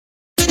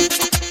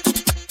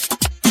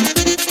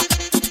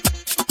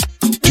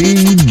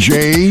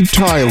DJ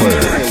Tyler.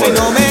 Ay,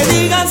 no me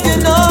digas que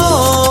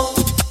no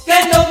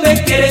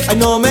me quieres. Ay,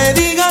 no me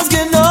digas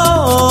que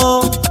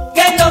no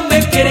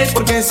me quieres.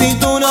 Porque si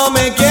tú no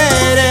me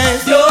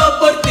quieres, yo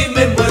por ti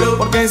me muero.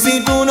 porque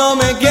si tú no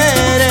me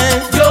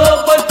quieres,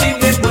 Yo por ti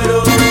me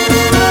muero.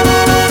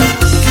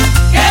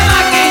 ¡Qué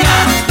máquina!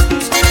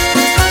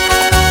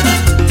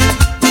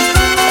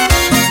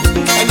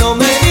 ay, no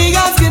me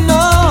digas que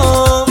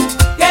no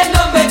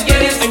me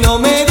quieres. ay, no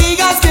me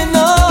digas que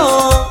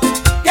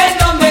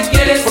No me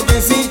quieres.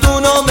 porque si tú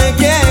no me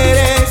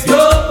quieres,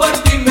 Yo por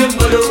ti me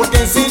muero.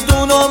 porque si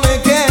tú no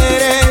me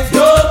quieres,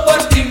 Yo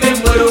por ti me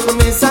muero. con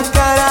esa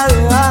cara de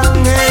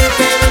ángel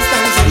que ves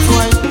tan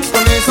sensual,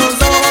 con esos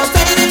ojos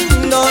tan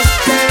lindos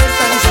que ves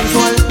tan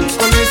sensual,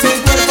 con ese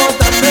cuerpo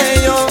tan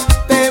bello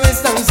te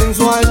ves tan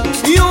sensual,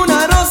 y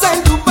una rosa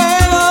en tu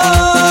pelo.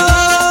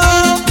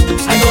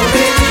 Ay, no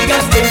me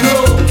digas que no,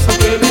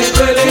 porque me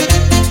duele,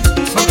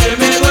 porque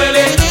me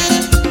duele,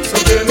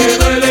 porque me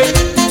duele.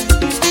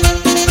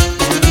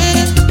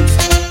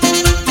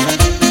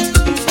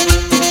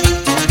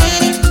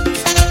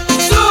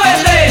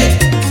 ¡Súbete!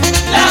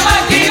 ¡La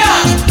máquina!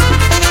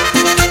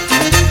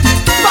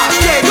 Pa'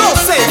 que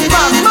goces,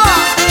 mamá.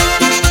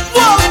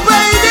 Wow,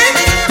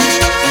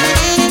 baby.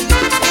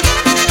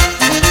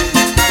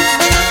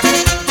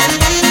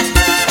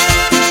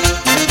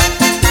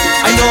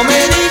 Ay, no me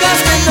digas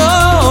que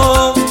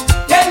no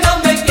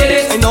me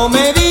quieres, ay, no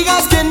me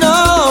digas que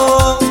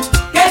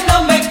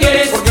no me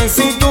quieres. porque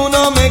si tú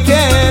no me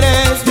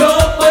quieres, Yo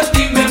por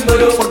ti me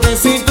muero. porque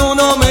si tú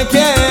no me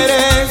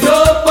quieres,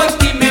 Yo por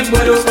ti me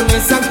muero. con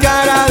esa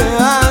cara de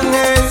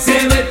ángel,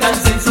 Se ve tan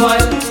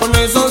sensual, con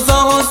esos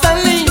ojos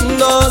tan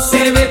lindos,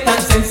 se ve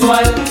tan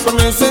sensual, con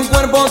ese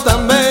cuerpo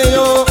tan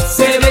bello,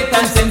 se ve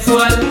tan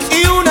sensual.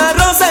 y una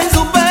rosa en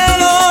su pelo.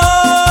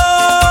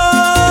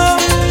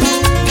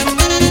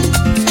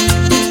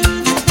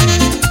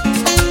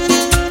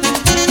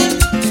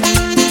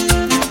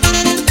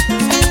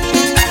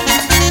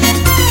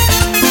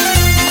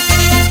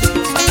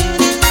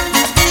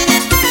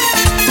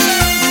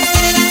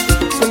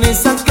 Con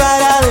esa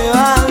cara de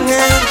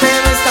ángel te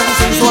ves tan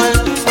sensual,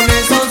 con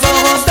esos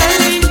ojos tan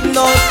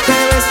lindos te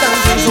ves tan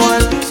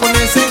sensual, con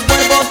ese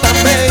cuerpo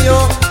tan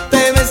bello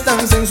te ves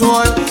tan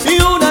sensual,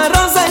 y una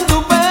rosa en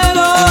tu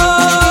pelo.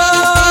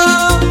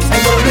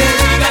 Ay, no me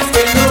digas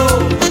que no,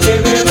 porque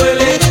me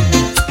duele,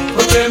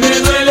 porque me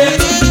duele,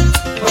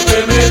 porque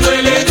me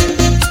duele.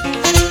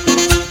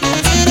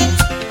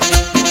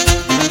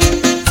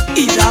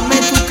 Y dame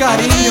tu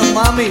cariño,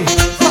 mami,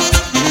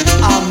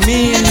 a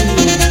mí.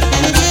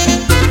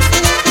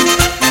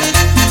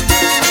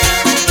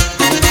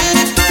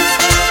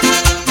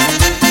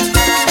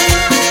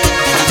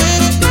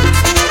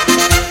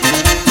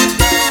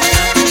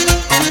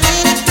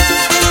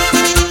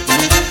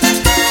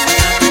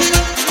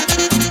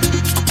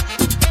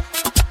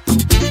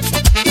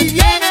 Y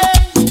viene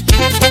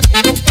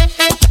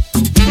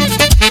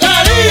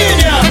la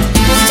línea.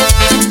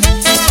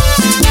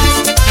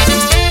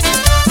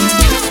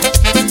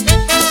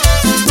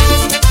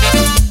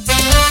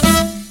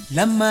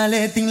 La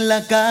maleta en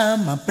la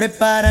cama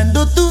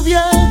preparando tu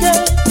viaje,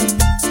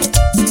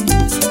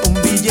 un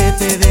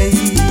billete de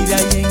ida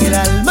y en el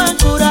alma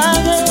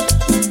coraje,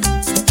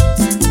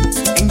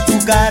 en tu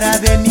cara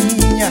de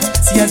niña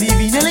se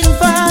adivina el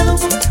enfado,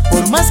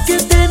 por más que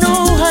te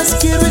enojas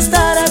quiero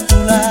estar a tu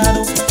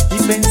lado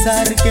y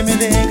pensar que me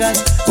dejas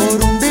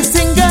por un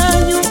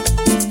desengaño,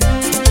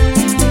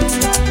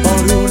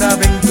 por una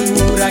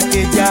aventura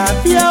que ya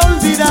había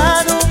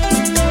olvidado.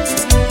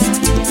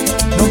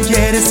 No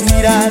quieres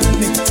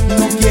mirarme,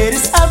 no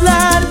quieres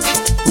hablar,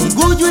 tu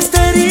orgullo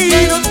está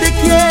herido, te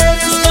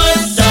quieres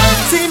soltar.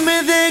 Si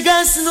me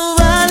dejas no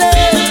vale,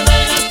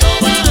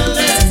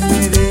 si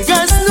me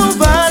dejas no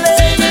vale,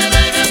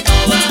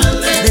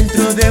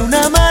 dentro de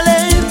una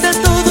maleta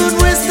todo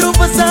nuestro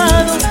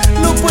pasado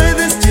lo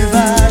puedes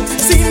llevar.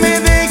 Si me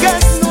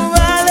dejas no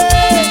vale,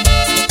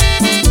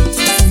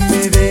 si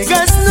me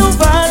dejas no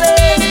vale,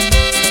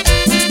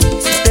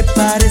 te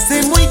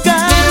parece muy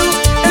caro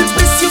el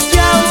precio que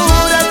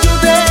ahora yo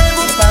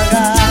debo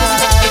pagar.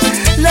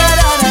 La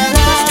la la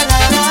la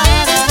la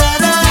la la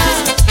la.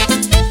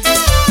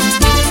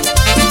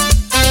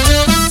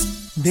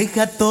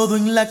 Deja todo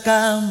en la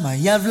cama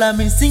y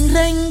háblame sin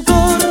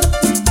rencor.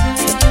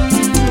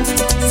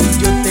 Si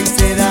yo te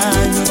hice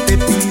daño te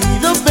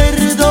pido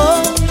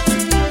perdón.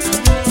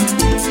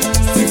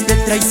 Si te he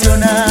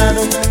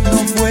traicionado no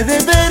fue de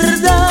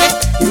verdad.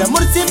 El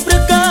amor siempre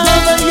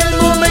acaba y el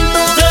momento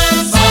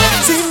se va.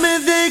 Si me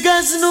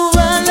dejas no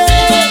vale,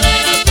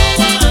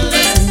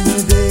 si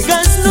me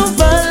dejas no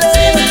vale,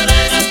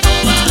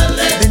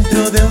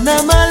 dentro de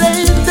una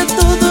maleta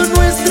todo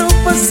nuestro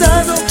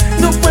pasado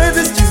no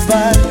puedes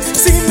llevar.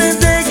 Si me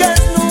dejas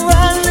no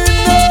vale,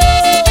 no,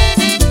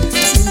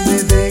 si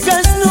me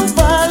dejas no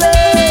vale,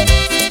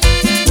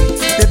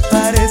 te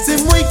parece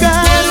muy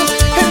caro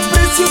el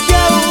precio que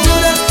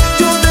ahora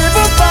yo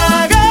debo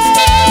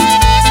pagar.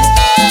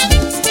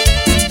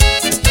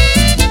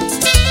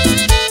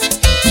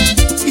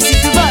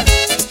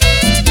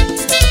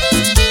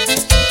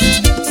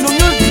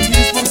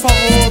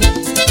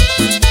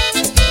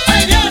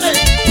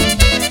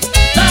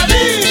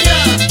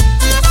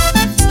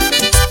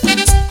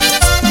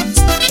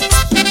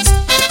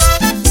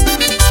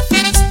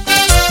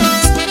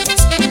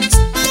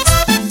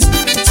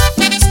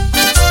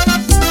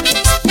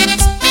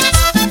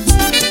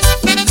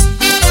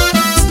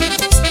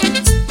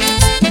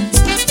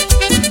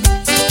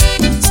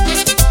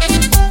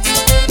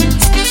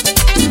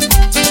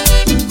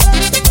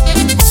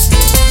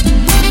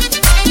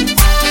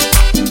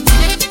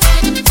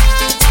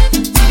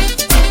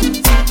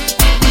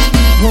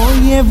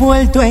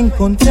 vuelto a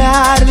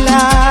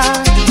encontrarla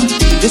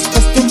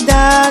después de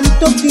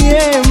tanto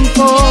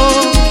tiempo.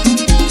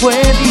 Fue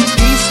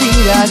difícil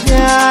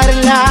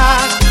hallarla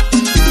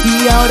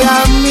y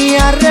ahora me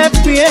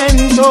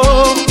arrepiento.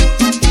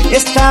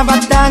 Estaba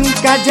tan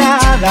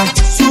callada,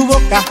 su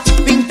boca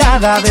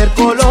pintada del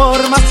color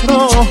más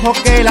rojo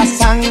que la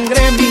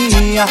sangre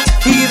mía,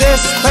 y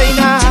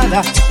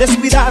despeinada,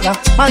 descuidada,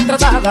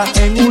 maltratada,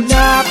 en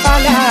una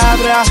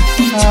palabra,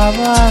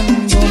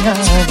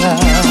 abandonada.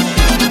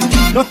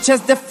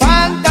 Noches de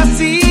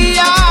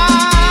fantasía,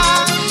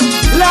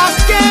 las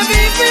que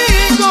viví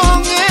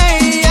con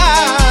ella,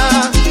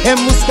 en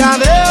busca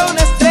de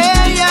una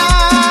estrella,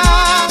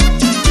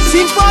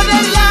 sin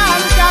poderla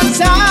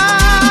alcanzar.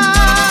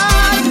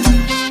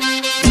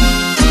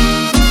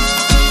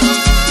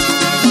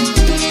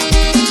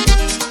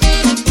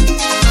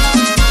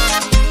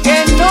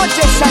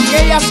 Noches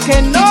aquellas que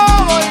no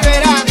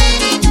volverán.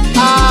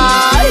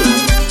 Ay.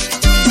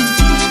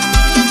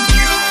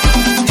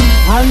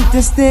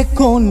 Antes de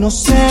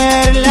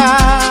conocerla,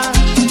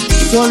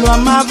 solo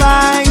amaba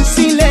en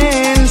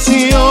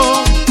silencio,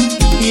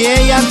 y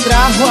ella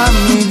trajo a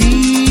mi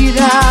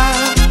vida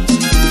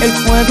el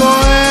fuego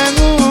en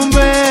un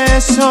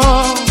beso.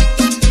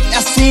 Y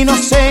así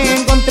nos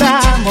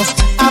encontramos,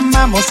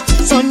 amamos,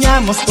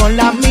 soñamos con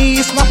la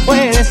misma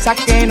fuerza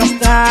que nos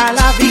da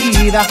la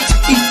vida,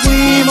 y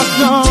fuimos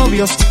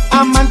novios,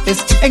 amantes,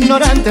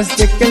 ignorantes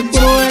de que el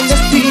cruel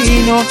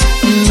destino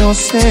nos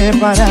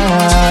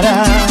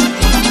separara.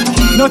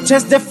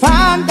 Noches de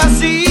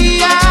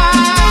fantasía,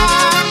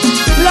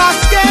 las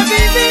que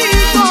viví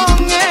con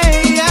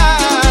ella,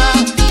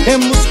 en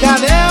busca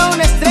de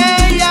una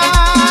estrella,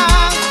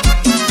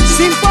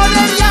 sin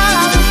poderla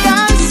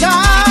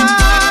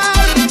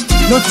alcanzar.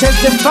 Noches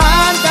de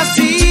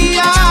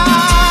fantasía,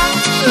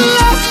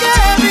 las que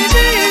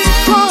viví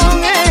con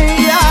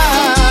ella,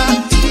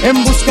 en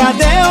busca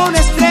de una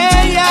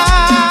estrella,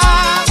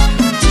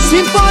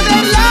 sin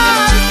poderla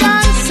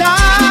alcanzar.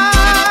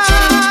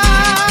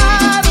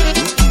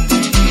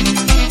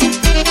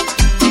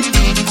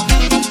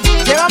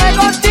 Llévame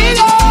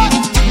contigo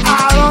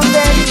a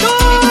donde tú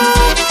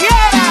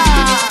quieras.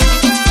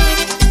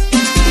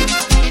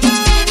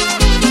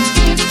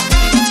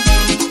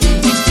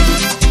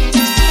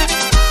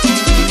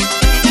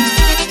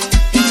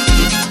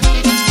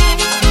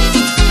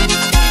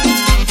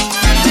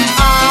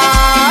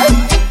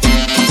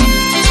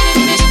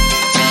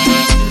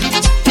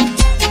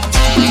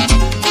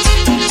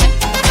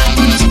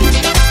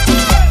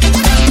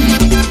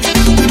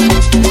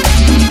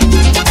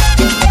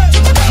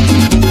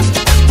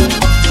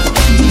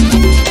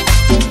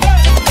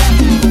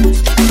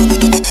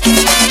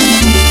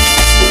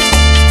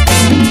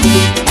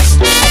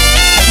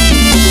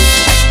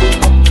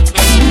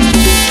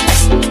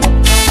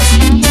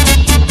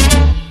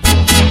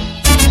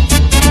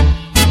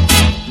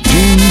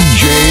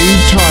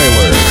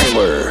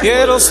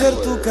 Quiero ser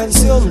tu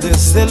canción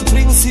desde el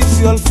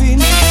principio al fin.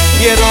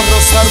 Quiero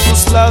rozar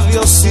tus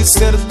labios y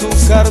ser tu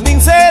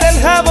carmín. Ser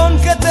el jabón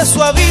que te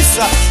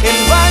suaviza,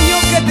 el baño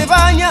que te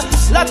baña,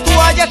 la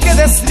toalla que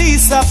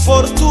desliza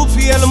por tu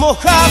piel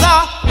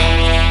mojada.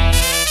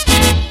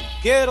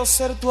 Quiero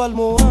ser tu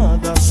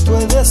almohada, tu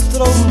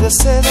edestrón de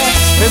seda,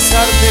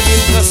 besarte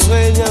mientras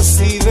sueñas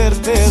y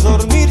verte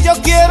dormir. Yo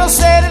quiero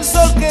ser el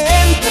sol que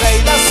entra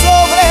y da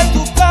sobre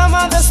tu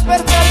cama,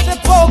 despertarte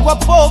poco a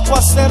poco,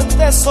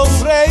 hacerte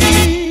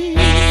sonreír.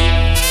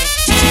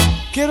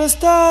 Quiero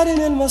estar en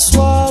el más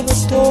suave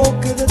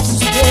toque de tus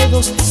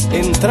dedos,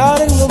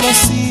 entrar en lo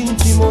más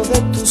íntimo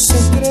de tu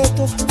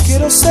secreto.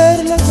 Quiero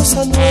ser la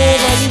cosa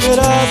nueva,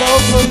 liberada o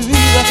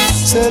prohibida,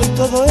 ser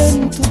todo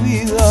en tu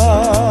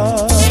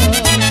vida.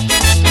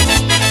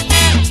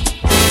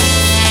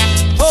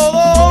 Todo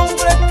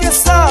hombre que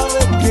sabe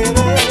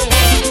querer,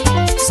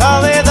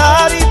 sabe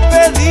dar y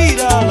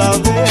pedir a la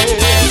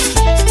vez.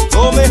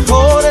 Lo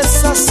mejor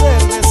es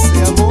hacer de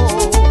ese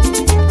amor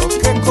lo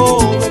que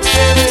come,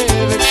 que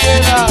bebe, que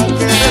da,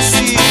 que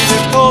recibe.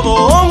 Todo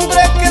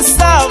hombre que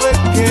sabe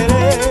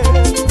querer,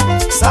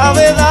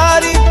 sabe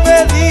dar y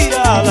pedir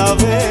a la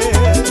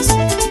vez.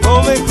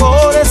 Lo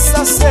mejor es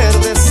hacer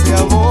de ese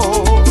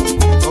amor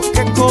lo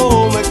que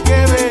come,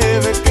 que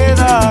bebe, que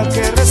da,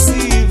 que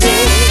recibe.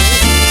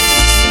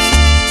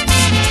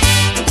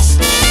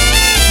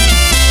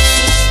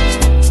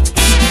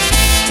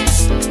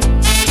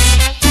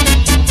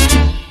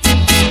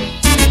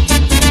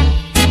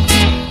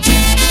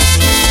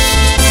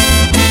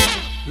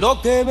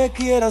 Lo que me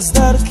quieras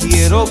dar,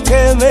 quiero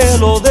que me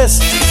lo des.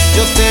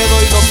 Yo te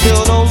doy lo que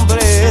un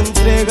hombre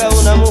entrega a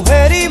una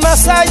mujer, y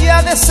más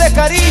allá de ese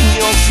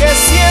cariño que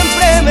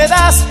siempre me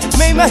das,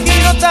 me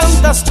imagino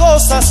tantas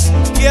cosas,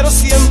 quiero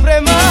siempre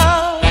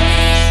más.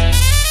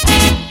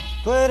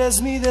 Tú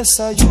eres mi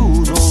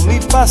desayuno, mi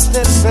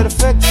pastel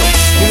perfecto,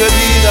 mi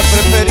bebida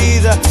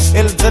preferida,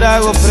 el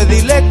trago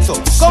predilecto.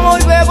 Como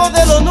hoy bebo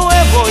de lo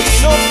nuevo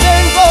y no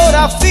tengo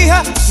hora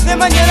fija, de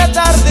mañana,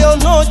 tarde o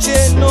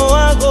noche no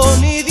hago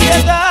ni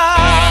dieta.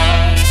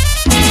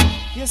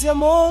 Y ese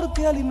amor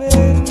que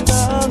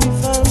alimenta mi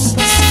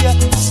fantasía día.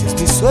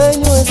 Mi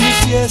sueño es mi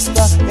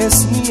fiesta,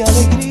 es mi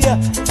alegría.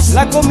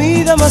 La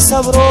comida más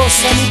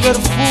sabrosa, mi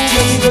perfume,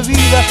 mi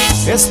bebida,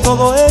 es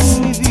todo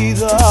en mi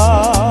vida.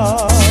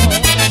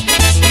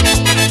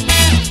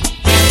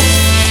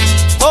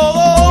 Todo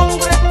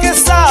hombre que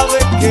sabe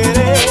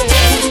querer,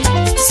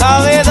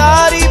 sabe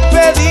dar y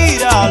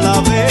pedir a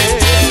la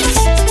vez.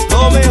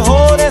 Lo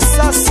mejor es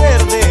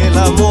hacer del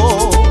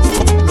amor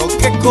lo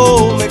que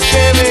come,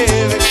 que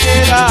bebe,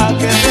 que da,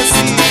 que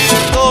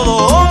recibe.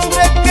 Todo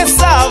hombre que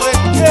sabe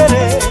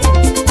querer,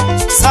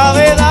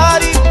 sabe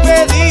dar y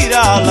pedir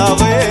a la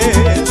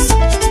vez.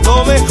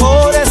 Lo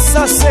mejor es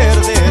hacer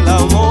del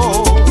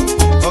amor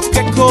lo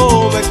que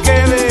come, que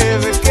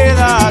bebe, que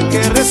da,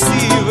 que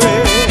recibe.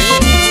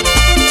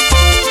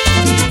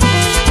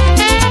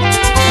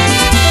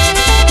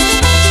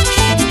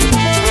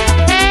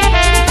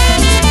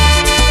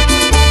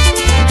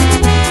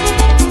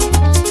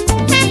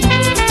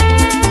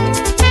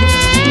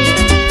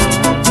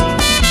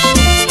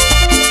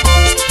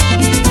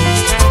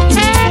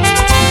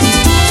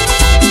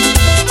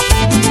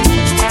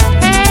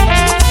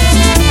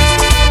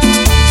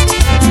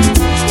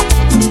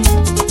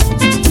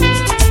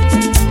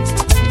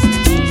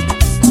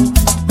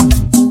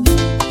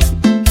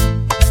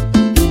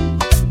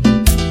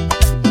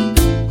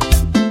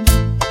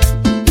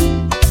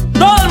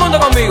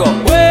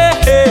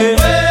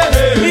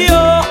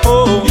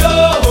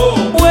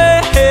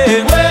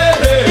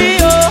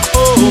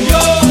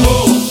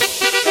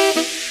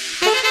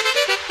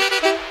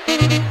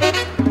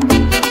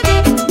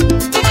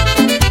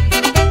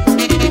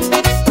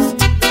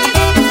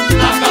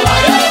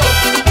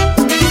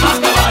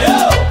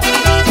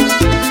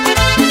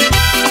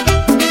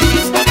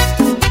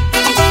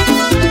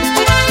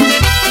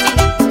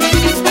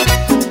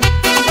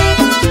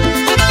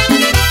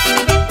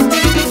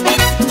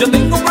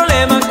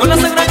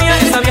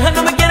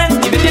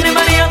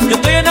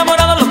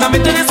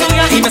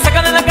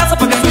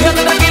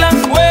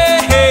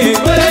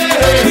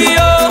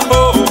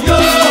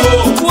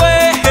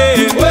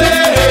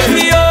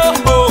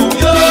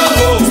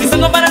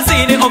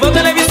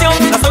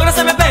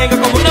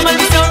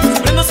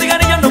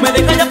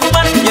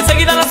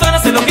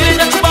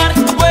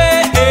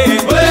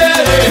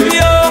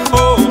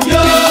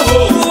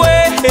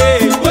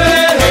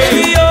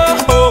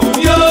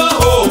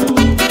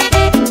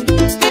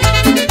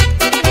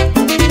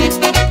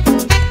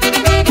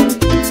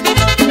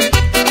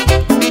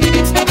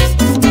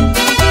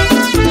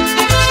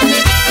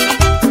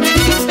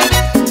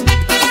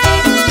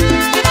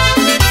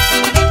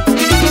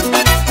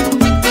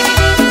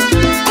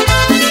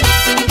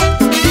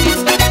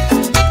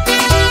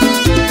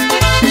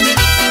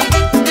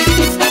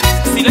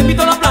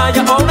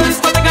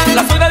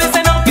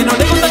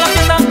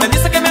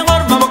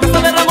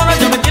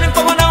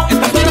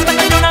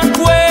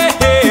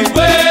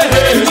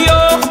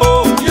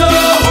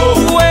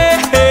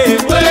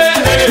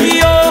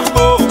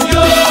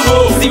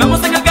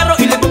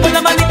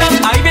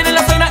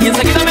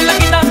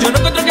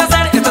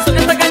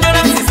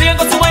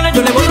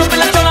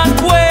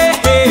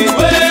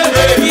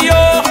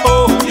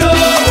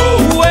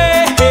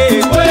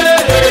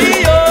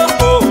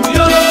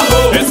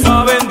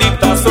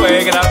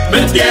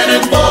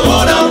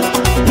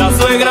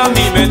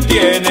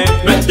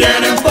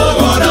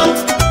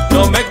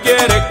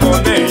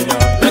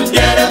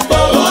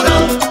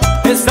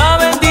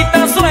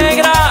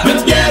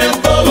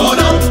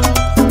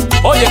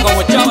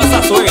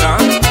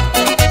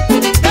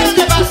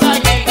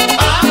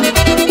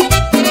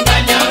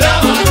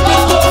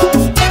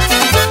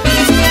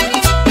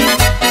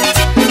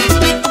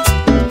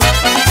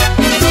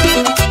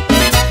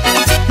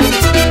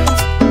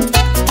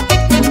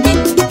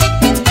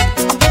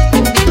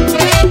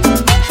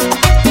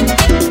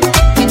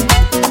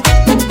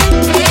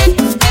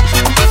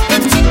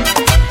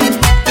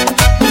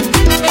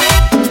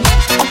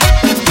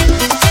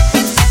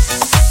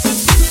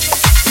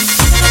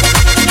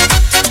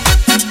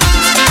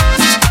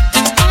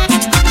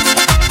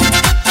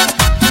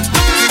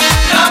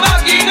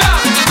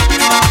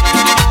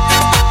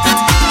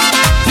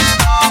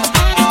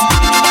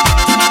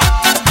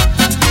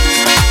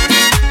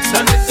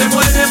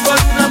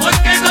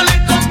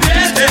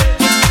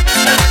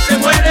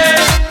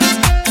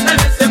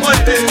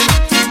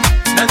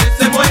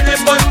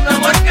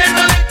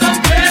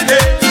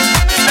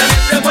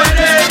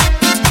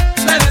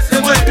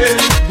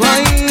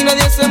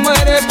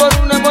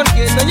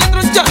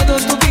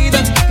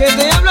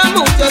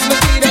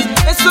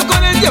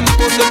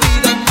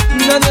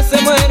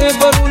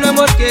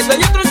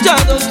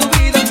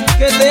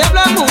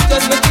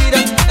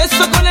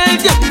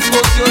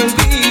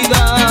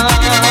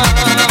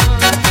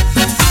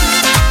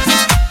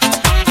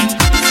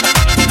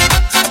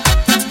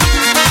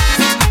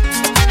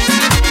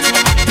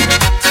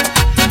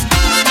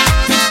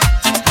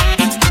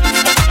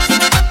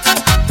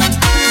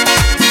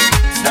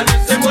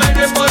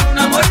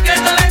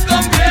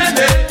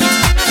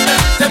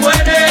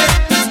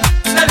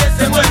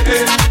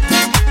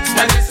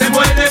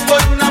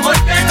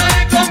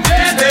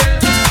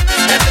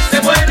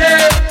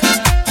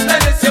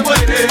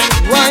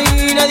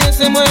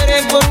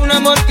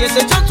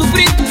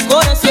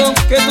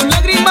 que tus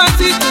lágrimas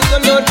y tu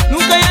dolor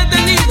nunca hayan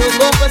tenido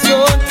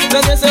compasión.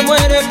 Nadie se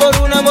muere por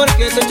un amor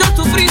que te echó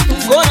sufrir tu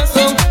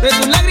corazón. De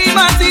tus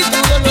lágrimas y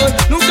tu dolor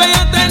nunca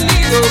hayan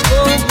tenido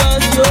compasión.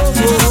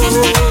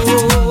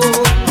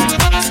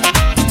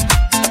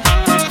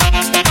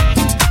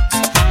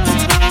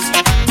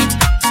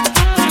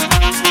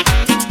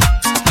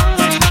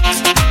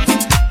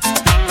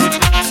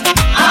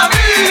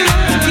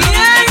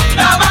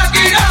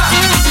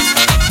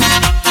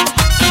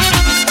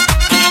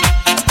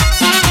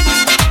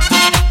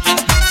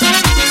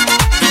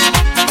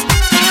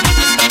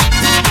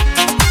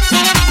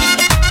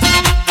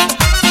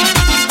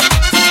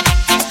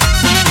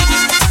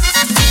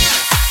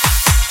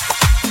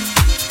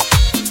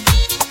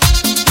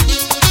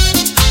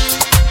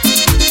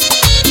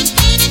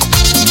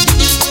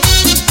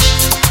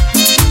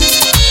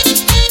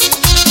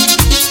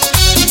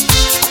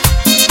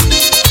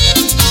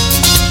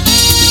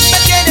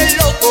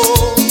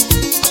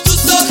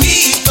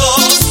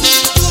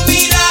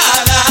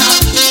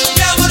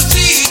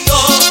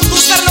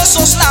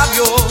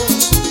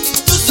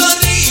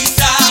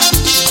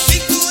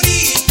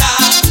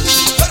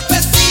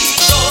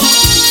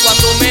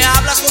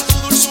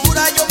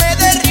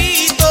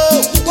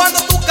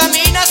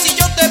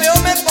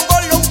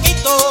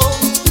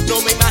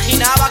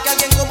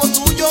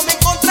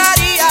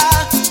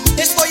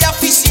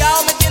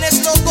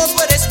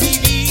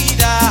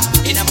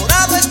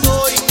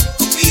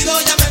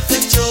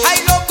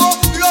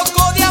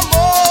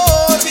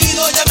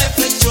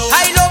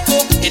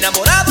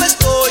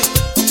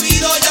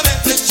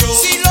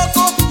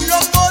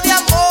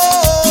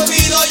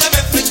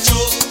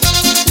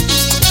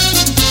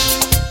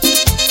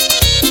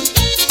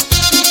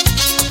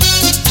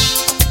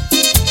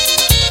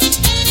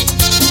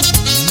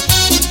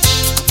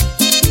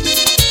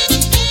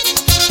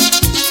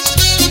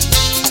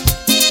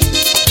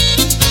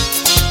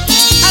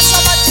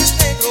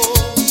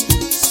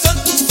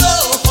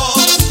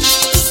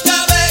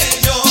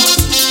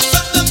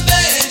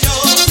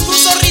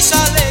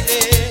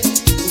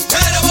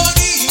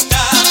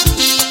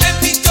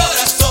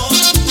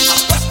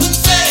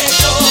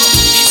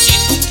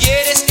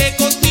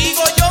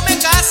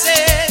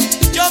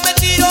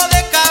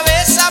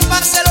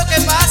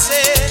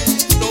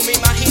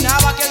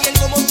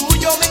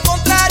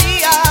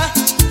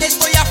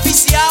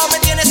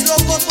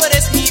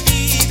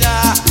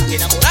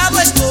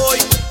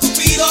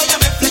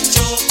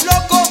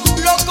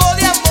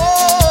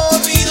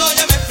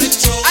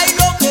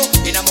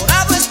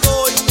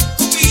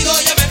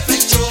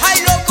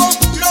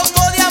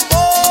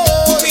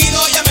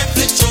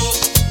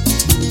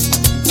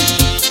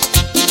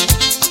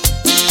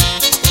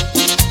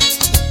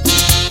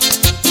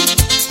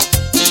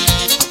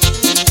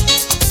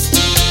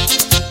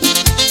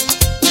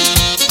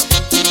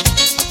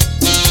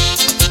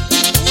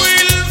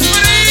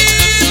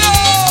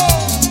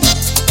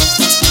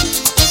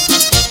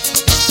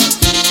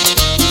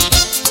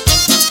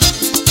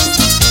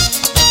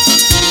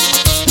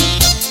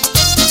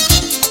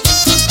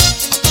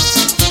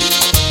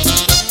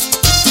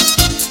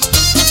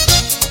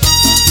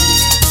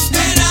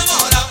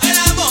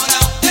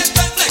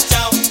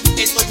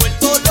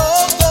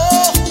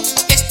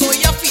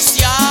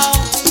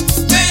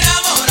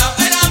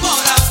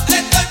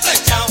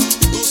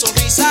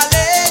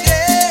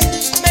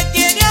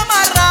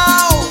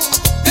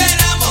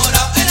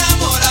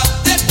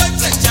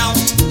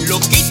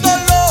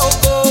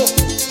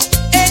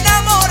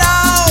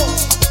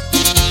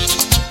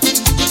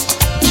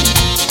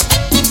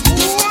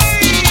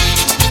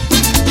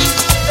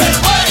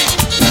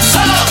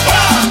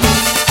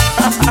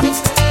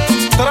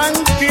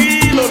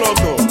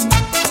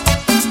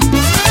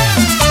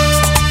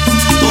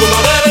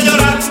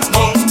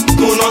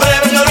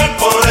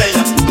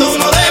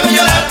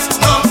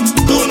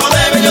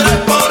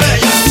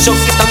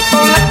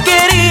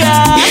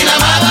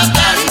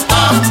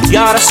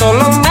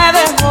 Solo me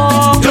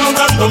dejó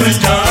llorándome el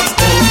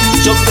llanto.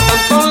 Yo que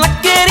tanto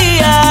la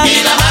quería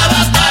y la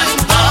amaba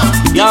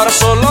tanto, y ahora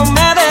solo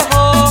me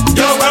dejó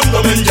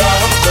llorándome el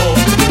llanto.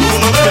 Tú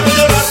no debes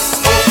llorar,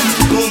 no,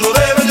 tú no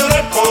debes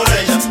llorar por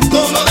ella.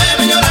 Tú no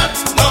debes llorar,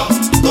 no,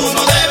 tú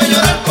no debes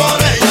llorar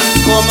por ella.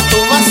 ¿Cómo tú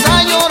vas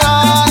a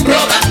llorar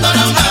Rogándole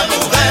a una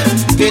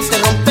mujer que te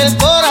rompe el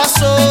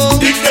corazón?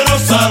 y que no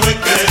sabe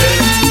querer.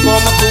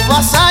 ¿Cómo tú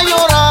vas a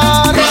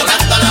llorar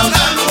Rogándole a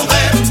una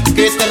mujer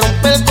que te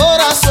rompe el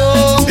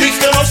corazón?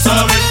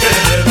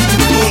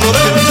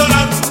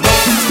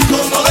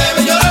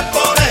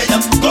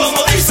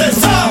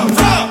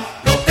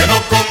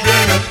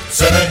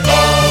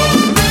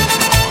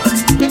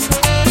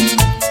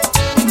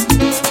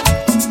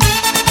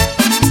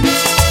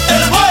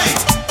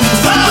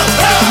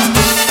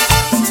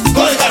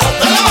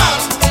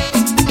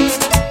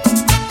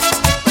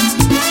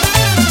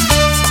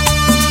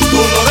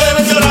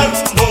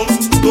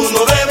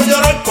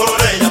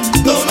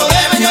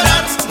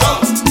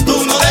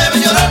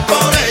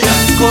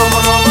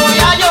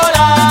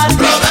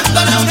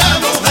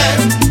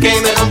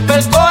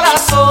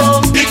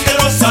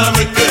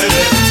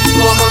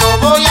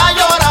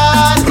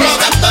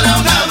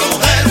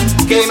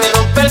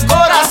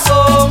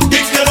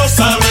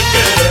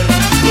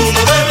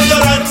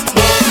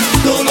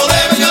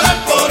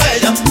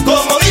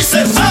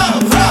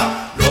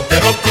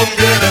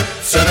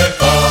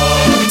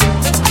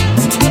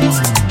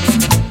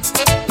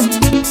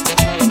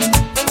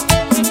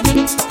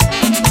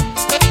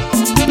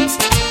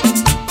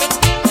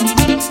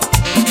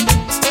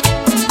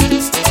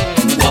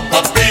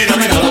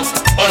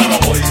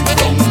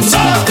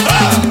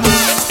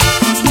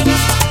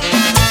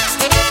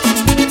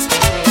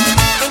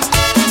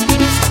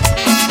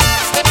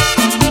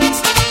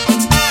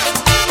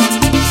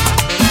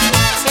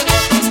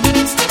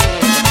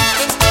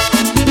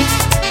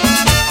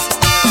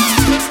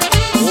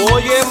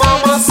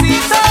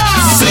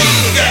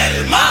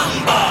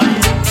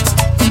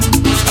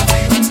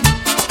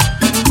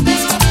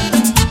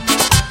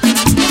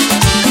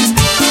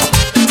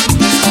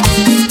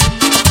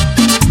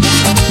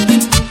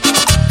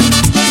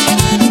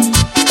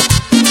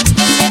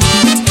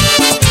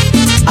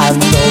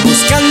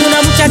 buscando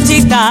una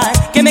muchachita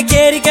que me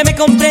quiera y que me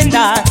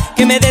comprenda,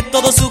 que me dé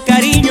todo su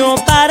cariño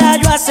para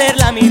yo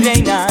hacerla mi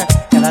reina.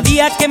 Cada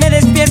día que me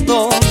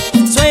despierto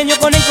sueño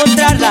con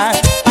encontrarla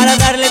para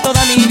darle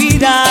toda mi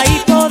vida y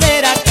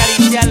poder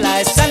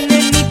acariciarla. Esa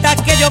nenita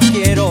que yo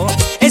quiero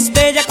es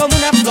bella como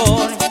una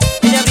flor,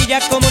 ella brilla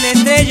como una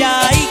estrella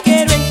y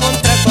quiero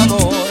encontrar su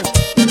amor.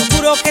 Te lo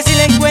juro que si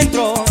la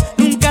encuentro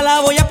nunca la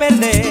voy a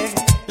perder,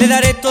 le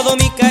daré todo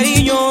mi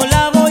cariño,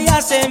 la voy a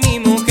hacer mi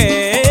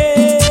mujer.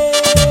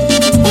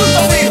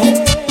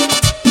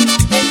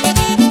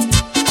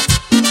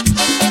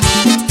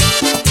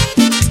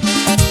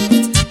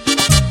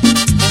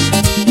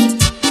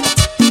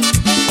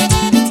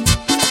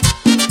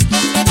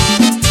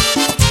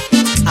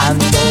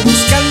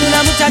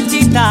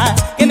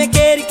 Que me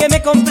quiera y que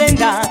me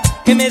comprenda,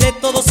 que me dé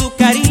todo su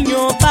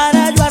cariño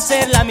para yo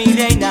hacerla mi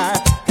reina.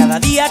 Cada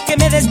día que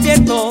me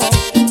despierto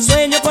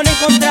sueño con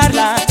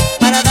encontrarla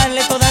para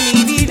darle toda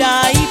mi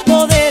vida y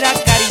poder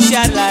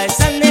acariciarla.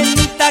 Esa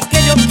nenita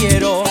que yo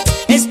quiero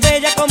es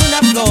bella como una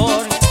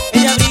flor,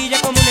 ella brilla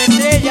como una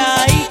estrella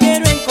y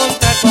quiero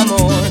encontrar su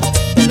amor.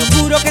 Te lo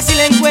juro que si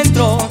la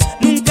encuentro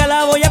nunca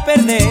la voy a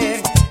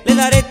perder, le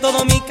daré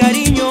todo mi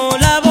cariño,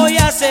 la voy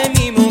a hacer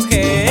mi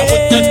mujer.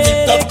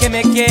 Que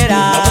me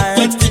quiera,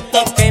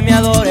 que me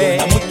adore,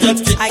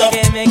 ay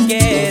que me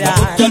quiera,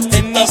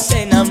 de mí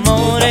se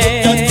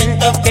enamore.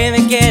 Que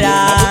me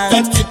quiera,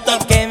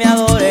 que me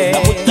adore,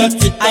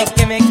 ay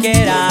que me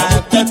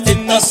quiera, de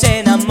mí se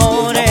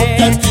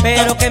enamore.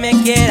 Pero que me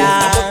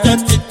quiera,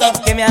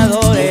 que me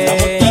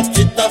adore,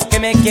 que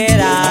me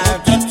quiera,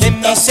 de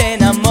mí se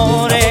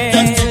enamore.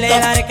 Le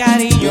daré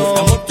cariño,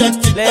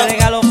 le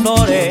regalo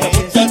flores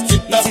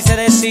y si se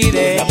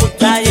decide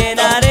la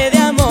llenaré de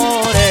amores.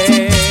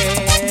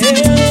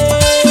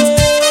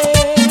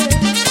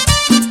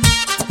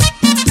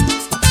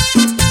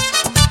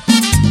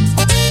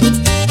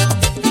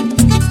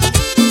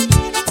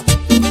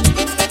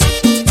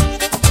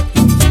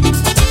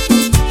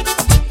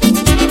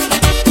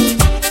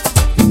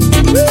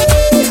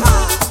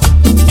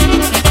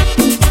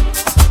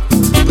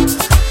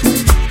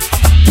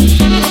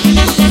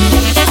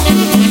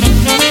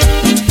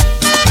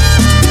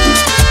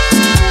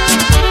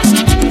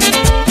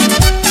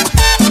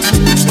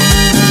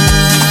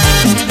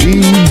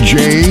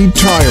 DJ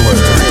Tyler.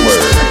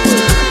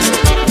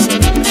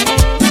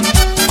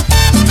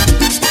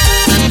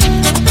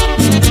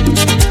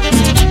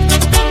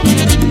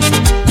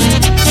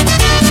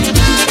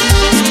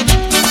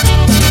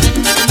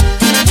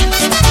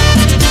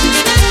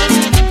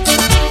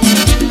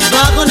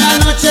 Bajo una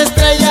noche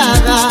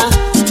estrellada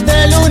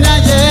de luna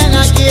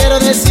llena quiero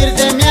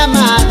decirte mi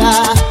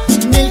amada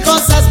mil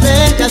cosas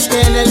bellas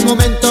que en el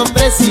momento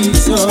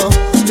preciso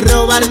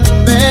robarte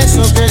un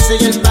beso que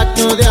selle el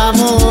pacto de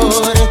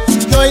amor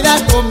que hoy da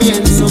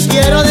comienzo.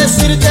 Quiero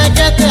decirte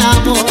que te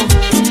amo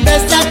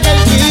desde aquel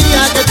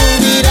día que tu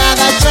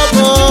mirada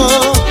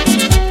chocó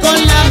con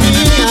la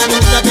mía.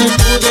 Nunca te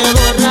pude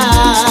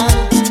borrar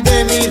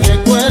de mi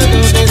recuerdo.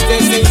 Desde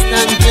ese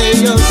instante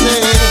yo sé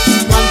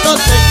cuánto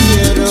te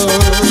quiero.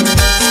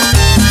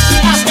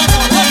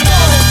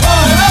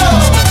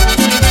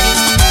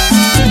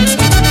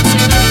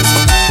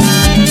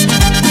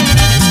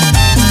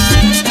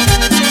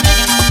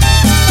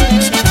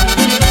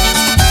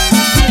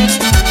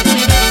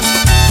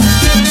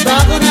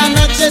 Bajo una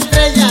noche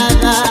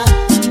estrellada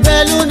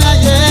de luna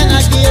llena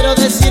quiero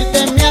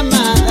decirte mi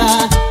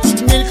amada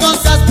mil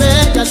cosas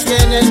bellas que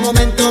en el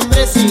momento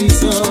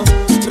preciso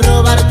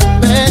robarte un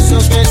beso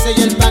que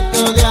selle el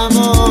pacto de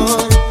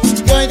amor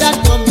que hoy da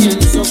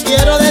comienzo.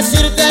 Quiero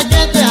decirte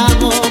que te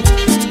amo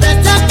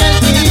desde aquel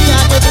día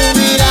que tu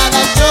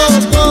mirada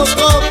chocó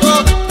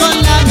con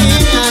la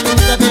mía.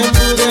 Nunca te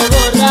pude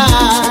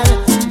borrar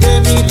de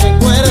mi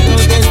recuerdo.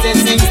 Desde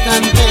ese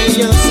instante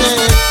yo sé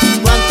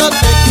cuánto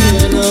te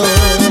quiero.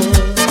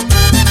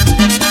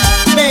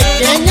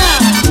 Pequeña,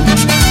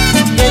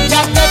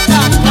 échate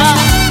tapa.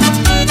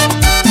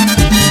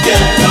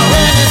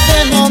 En este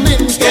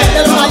momento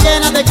de luna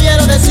llena te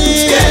quiero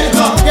decir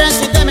que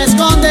si te me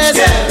escondes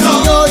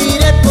yo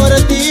iré por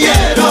ti.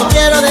 No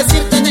quiero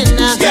decirte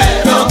nena,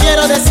 pero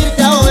quiero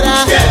decirte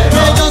ahora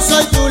que yo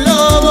soy tu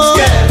lobo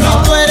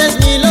y tú eres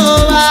mi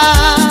loba.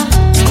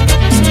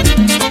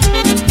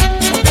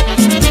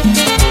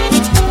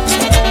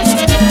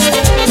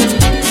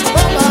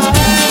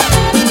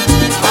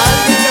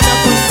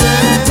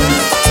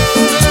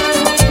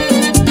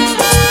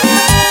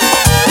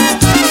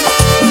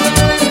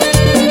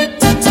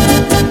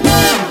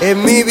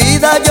 En mi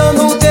vida yo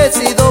nunca he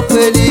sido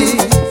feliz,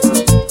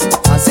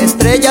 las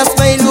estrellas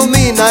me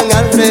iluminan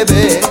al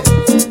revés,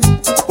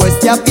 pues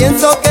ya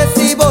pienso que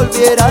si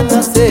volviera a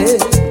nacer,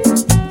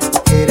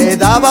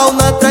 heredaba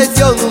una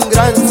traición, un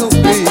gran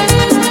sufrir,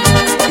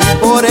 y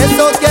por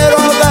eso quiero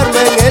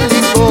ahogarme en el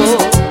licor,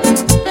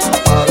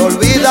 para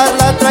olvidar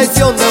la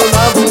traición de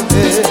una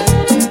mujer.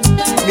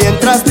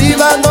 Mientras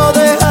viva no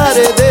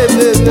dejaré de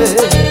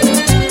beber,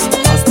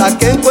 hasta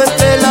que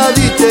encuentre la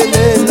dicha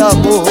en el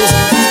amor.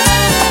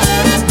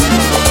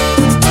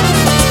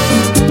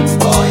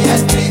 Voy a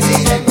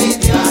escribir en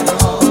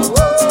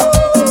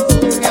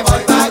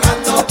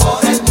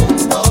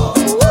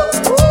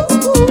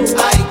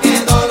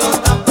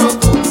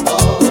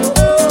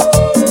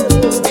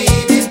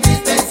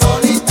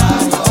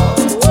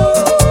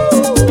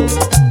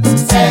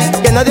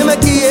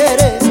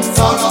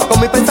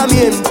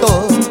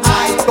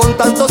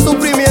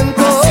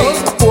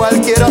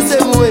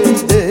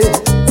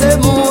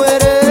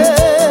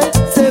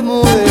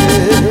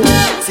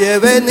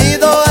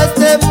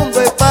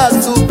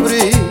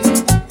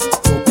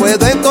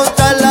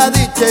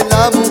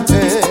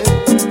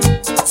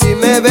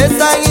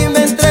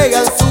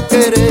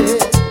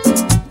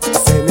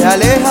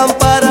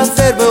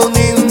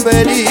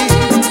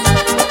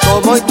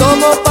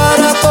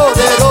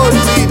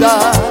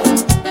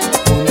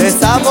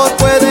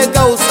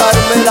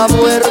la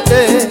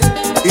muerte.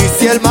 Y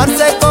si el mar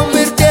se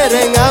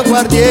convirtiera en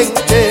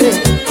aguardiente,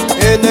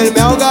 en él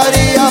me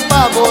ahogaría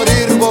pa'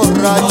 morir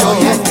borracho.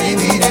 Voy a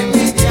escribir en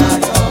mi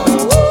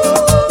diario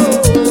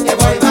que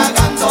voy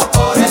vagando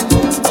por el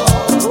mundo.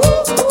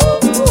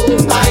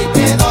 Ay,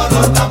 qué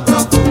dolor tan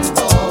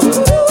profundo,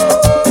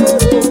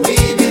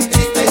 vivir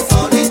triste y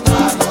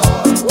solitario.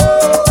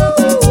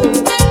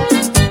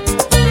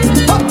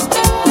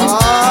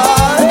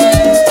 Ay,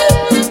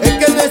 es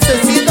que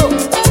necesito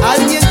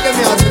alguien que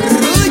me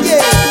arrulle.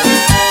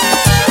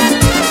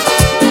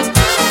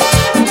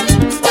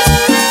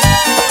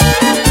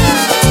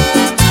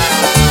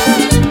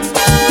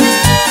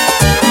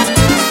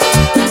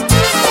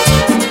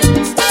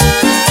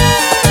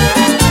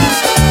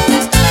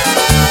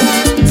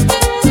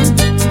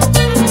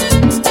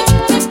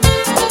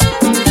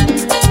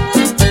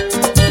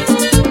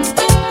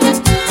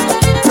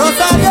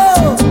 Rosario.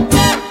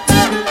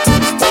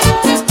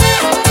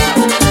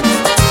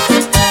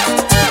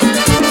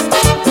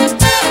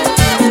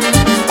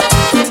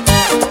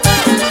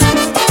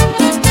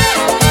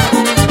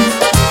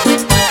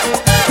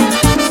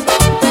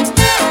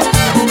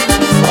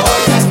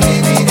 Voy a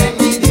escribir en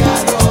mi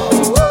diario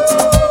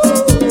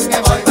que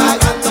voy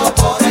vagando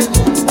por el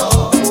mundo.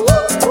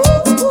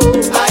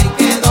 Ay,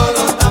 qué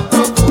dolor tan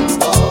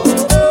profundo,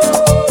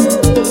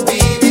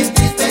 vivir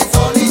triste y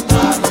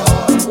solitario.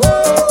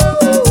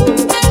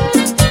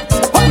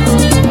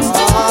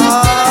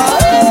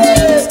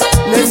 Ay,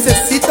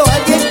 necesito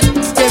alguien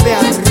que me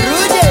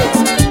arrulle.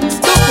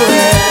 Tú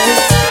puedes.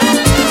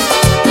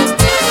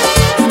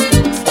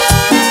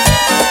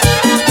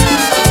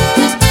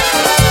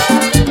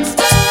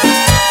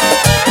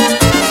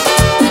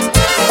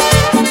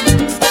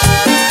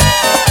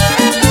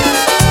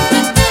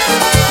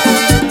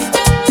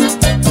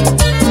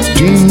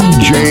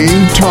 DJ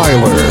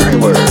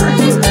Tyler.